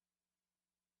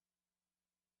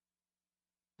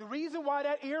 The reason why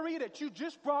that area that you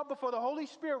just brought before the Holy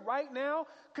Spirit right now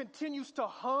continues to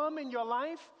hum in your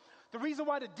life, the reason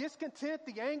why the discontent,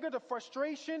 the anger, the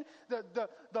frustration, the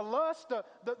lust,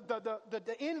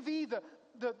 the envy, the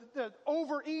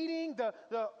overeating,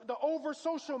 the over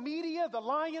social media, the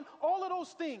lying, all of those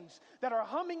things that are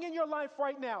humming in your life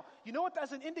right now, you know what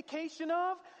that's an indication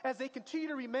of as they continue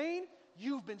to remain?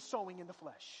 You've been sowing in the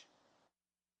flesh.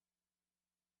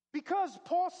 Because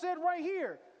Paul said right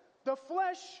here, the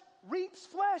flesh reaps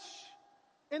flesh.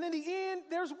 And in the end,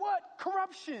 there's what?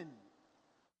 Corruption.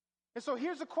 And so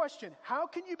here's the question. How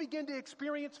can you begin to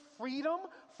experience freedom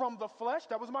from the flesh?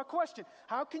 That was my question.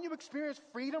 How can you experience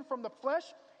freedom from the flesh?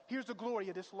 Here's the glory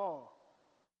of this law.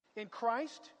 In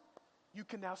Christ, you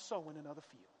can now sow in another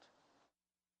field.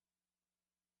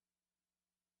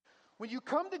 When you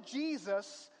come to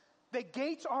Jesus, the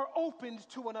gates are opened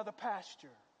to another pasture.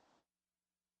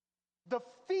 The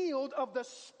field of the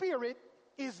Spirit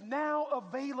is now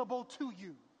available to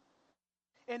you.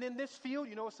 And in this field,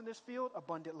 you know what's in this field?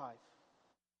 Abundant life.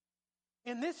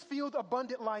 In this field,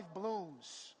 abundant life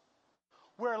blooms.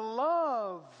 Where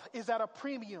love is at a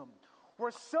premium.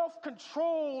 Where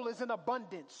self-control is in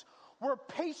abundance. Where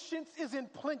patience is in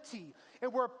plenty.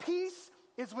 And where peace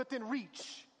is within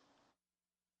reach.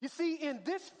 You see, in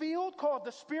this field called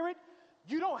the Spirit,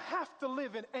 you don't have to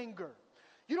live in anger.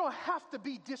 You don't have to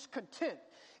be discontent.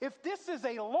 If this is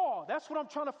a law, that's what I'm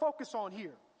trying to focus on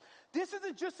here. This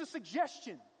isn't just a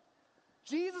suggestion.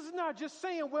 Jesus is not just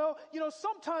saying, well,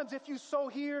 sometimes if you sow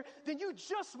here, then you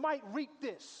just might reap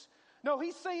this. No,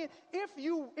 he's saying if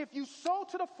you sow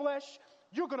to the flesh,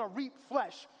 you're going to reap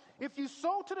flesh. If you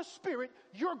sow to the Spirit,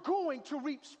 you're going to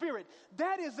reap Spirit.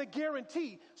 That is a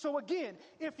guarantee. So again,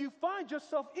 if you find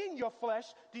yourself in your flesh,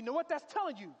 do you know what that's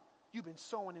telling you? You've been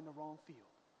sowing in the wrong field.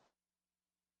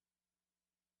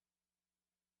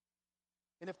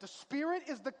 And if the Spirit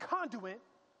is the conduit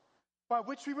by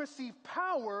which we receive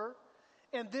power,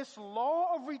 and this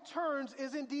law of returns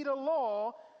is indeed a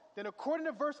law, then according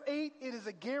to verse 8, it is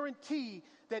a guarantee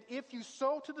that if you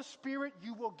sow to the Spirit,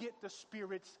 you will get the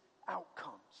Spirit's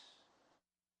outcomes.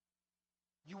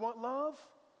 You want love?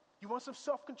 You want some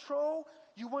self-control?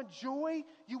 You want joy?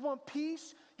 You want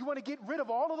peace? You want to get rid of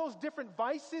all of those different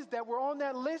vices that were on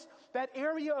that list, that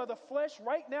area of the flesh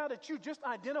right now that you just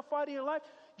identified in your life?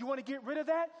 You want to get rid of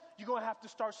that? You're going to have to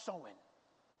start sowing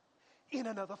in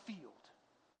another field.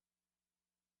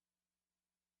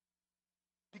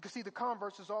 Because see, the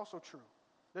converse is also true.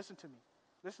 Listen to me.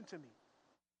 Listen to me.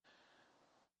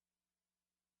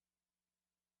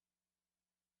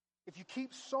 If you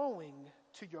keep sowing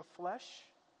to your flesh,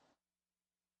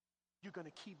 you're going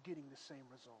to keep getting the same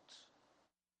results.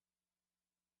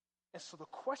 And so the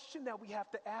question that we have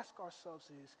to ask ourselves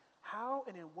is, how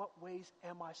and in what ways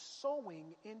am I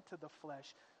sowing into the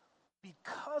flesh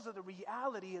because of the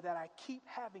reality that I keep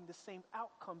having the same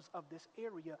outcomes of this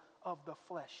area of the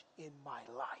flesh in my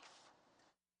life?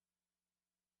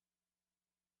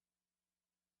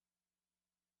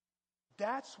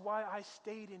 That's why I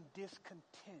stayed in discontent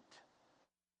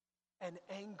and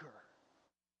anger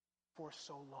for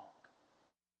so long.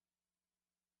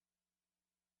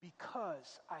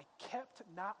 Because I kept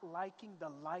not liking the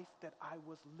life that I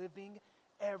was living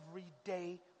every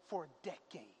day for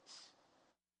decades.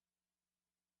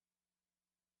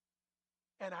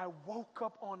 And I woke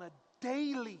up on a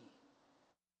daily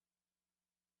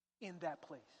in that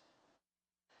place.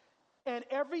 And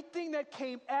everything that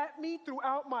came at me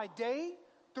throughout my day,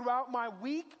 throughout my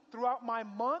week, throughout my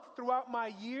month, throughout my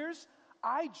years,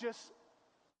 I just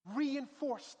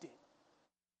reinforced it.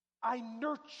 I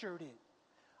nurtured it.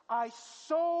 I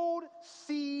sowed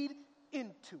seed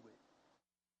into it.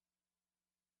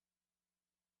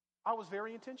 I was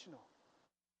very intentional.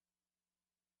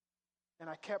 And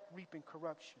I kept reaping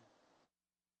corruption.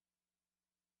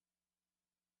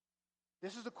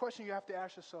 This is the question you have to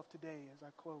ask yourself today as I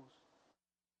close.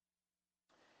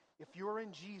 If you're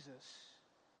in Jesus,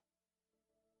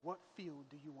 what field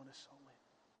do you want to sow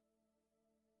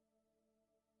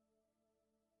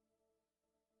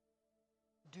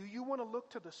in? Do you want to look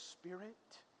to the Spirit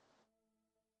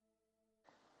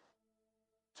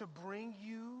to bring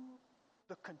you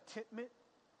the contentment,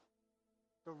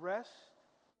 the rest,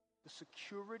 the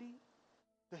security,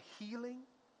 the healing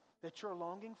that you're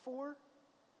longing for?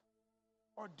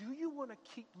 Or do you want to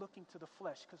keep looking to the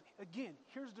flesh? Because again,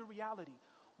 here's the reality.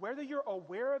 Whether you're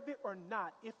aware of it or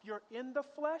not, if you're in the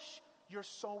flesh, you're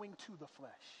sowing to the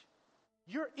flesh.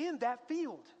 You're in that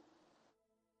field.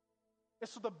 And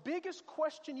so the biggest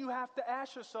question you have to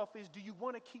ask yourself is, do you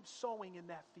want to keep sowing in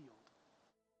that field?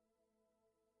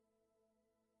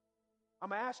 I'm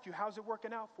going to ask you, how's it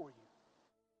working out for you?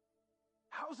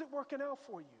 How's it working out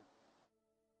for you?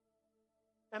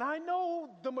 And I know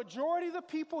the majority of the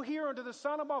people here under the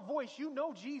sound of my voice, you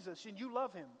know Jesus and you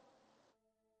love him.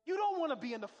 You don't want to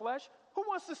be in the flesh. Who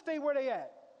wants to stay where they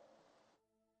at?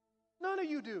 None of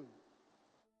you do.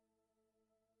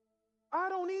 I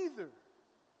don't either.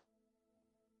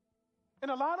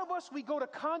 And a lot of us, we go to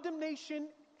condemnation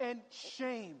and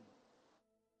shame.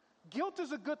 Guilt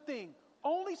is a good thing,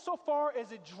 only so far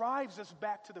as it drives us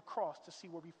back to the cross to see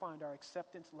where we find our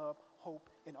acceptance, love, hope,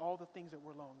 and all the things that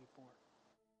we're longing for.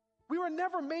 We were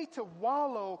never made to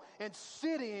wallow and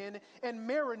sit in and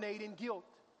marinate in guilt.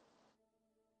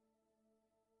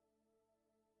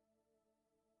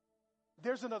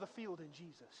 There's another field in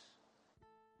Jesus.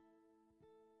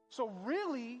 So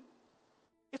really,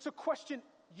 it's a question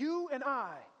you and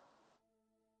I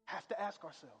have to ask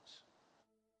ourselves.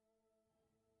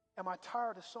 Am I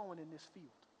tired of sowing in this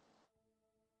field?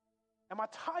 Am I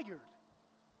tired?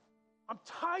 I'm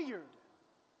tired.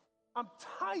 I'm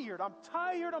tired. I'm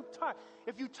tired. I'm tired.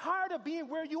 If you're tired of being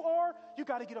where you are, you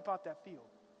got to get up out that field.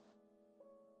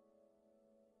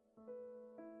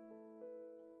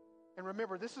 And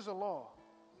remember, this is a law.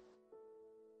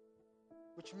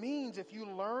 Which means if you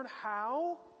learn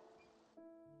how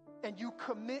and you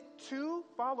commit to,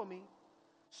 follow me,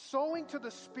 sowing to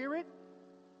the Spirit,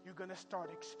 you're going to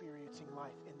start experiencing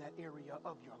life in that area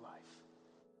of your life.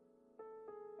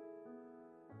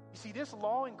 You see, this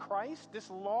law in Christ,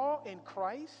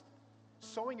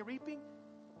 sowing and reaping,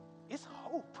 is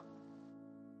hope.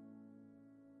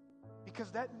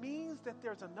 Because that means that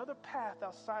there's another path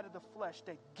outside of the flesh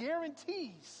that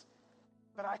guarantees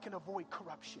that I can avoid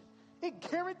corruption. It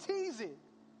guarantees it.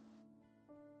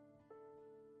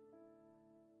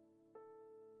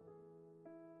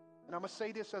 And I'm going to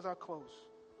say this as I close.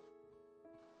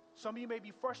 Some of you may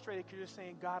be frustrated because you're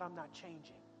saying, God, I'm not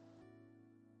changing.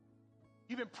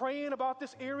 You've been praying about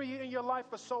this area in your life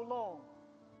for so long.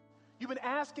 You've been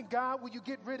asking God, will you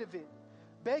get rid of it?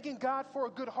 Begging God for a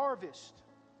good harvest.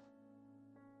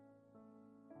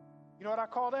 You know what I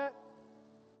call that?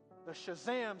 The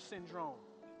Shazam syndrome.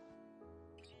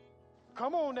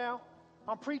 Come on now.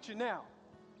 I'm preaching now.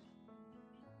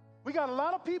 We got a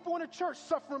lot of people in the church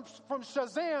suffering from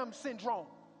Shazam syndrome.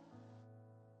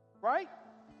 Right?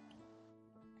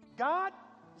 God,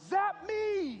 zap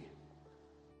me.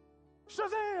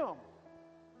 Shazam.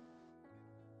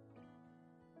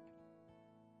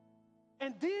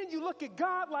 And then you look at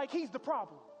God like he's the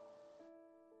problem.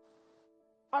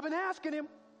 I've been asking him.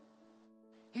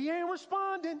 He ain't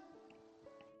responding.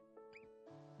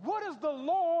 What does the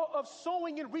law of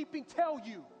sowing and reaping tell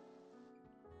you?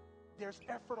 there's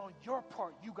effort on your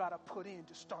part you got to put in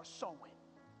to start sowing.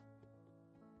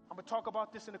 I'm going to talk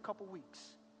about this in a couple weeks.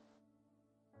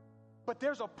 But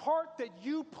there's a part that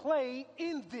you play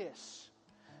in this,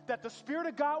 that the Spirit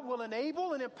of God will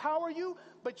enable and empower you,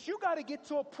 but you got to get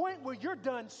to a point where you're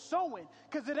done sowing,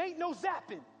 because it ain't no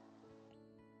zapping.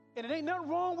 And it ain't nothing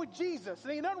wrong with Jesus.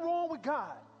 It ain't nothing wrong with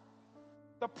God.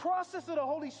 The process of the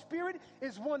Holy Spirit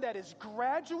is one that is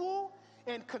gradual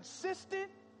and consistent,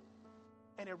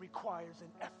 and it requires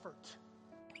an effort.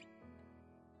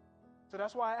 So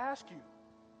that's why I ask you,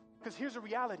 because here's the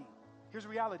reality. Here's the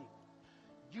reality.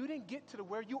 You didn't get to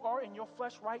where you are in your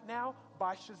flesh right now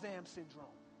by Shazam syndrome.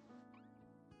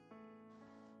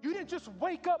 You didn't just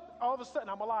wake up all of a sudden,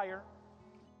 I'm a liar.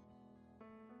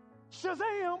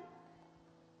 Shazam!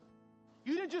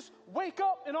 You didn't just wake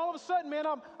up and all of a sudden, man,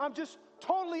 I'm just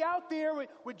totally out there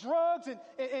with drugs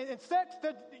and sex.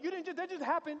 That just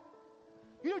happened.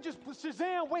 You didn't just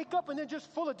Shazam wake up and then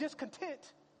just full of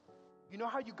discontent. You know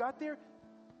how you got there?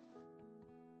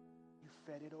 You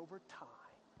fed it over time.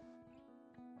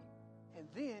 And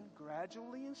then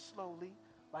gradually and slowly,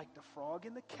 like the frog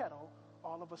in the kettle,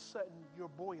 all of a sudden you're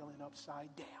boiling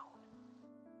upside down.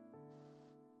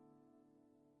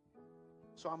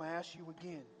 So I'm going to ask you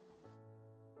again.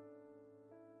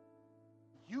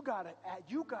 You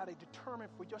gotta determine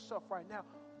for yourself right now,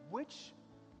 which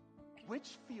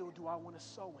field do I want to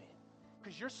sow in?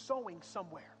 Because you're sowing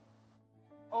somewhere.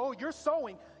 Oh, you're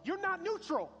sowing. You're not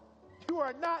neutral. You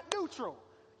are not neutral.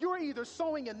 You are either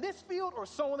sowing in this field or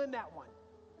sowing in that one.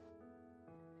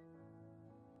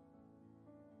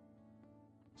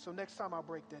 So next time I'll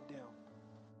break that down.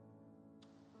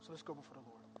 So let's go before the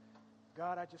Lord.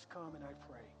 God, I just come and I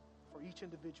pray for each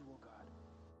individual, God,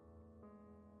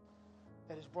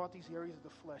 that has brought these areas of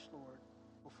the flesh, Lord,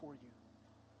 before you.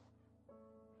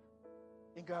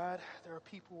 And God, there are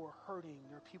people who are hurting.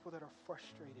 There are people that are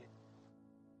frustrated.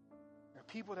 There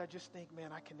are people that just think,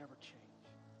 man, I can never change.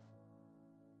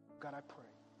 God, I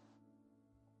pray.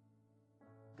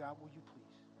 God, will you please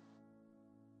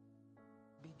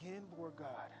begin, Lord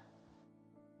God,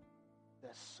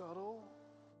 that subtle,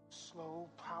 slow,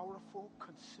 powerful,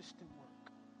 consistent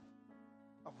work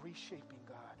of reshaping,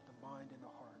 God, the mind and the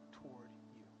heart toward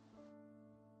you.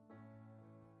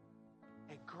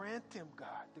 And grant them,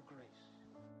 God, the grace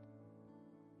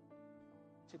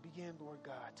to begin, Lord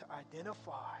God, to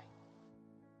identify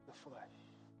the flesh,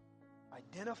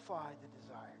 identify the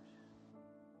desires,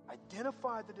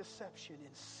 identify the deception,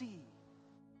 and see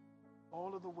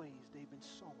all of the ways they've been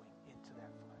sowing into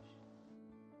that flesh.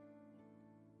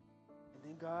 And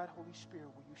then, God, Holy Spirit,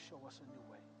 will you show us a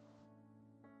new way?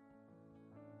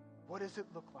 What does it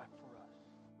look like for us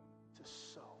to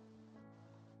sow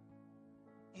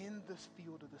in this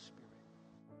field of the Spirit,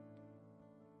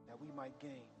 that we might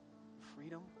gain the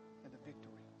freedom and the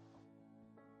victory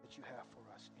that you have for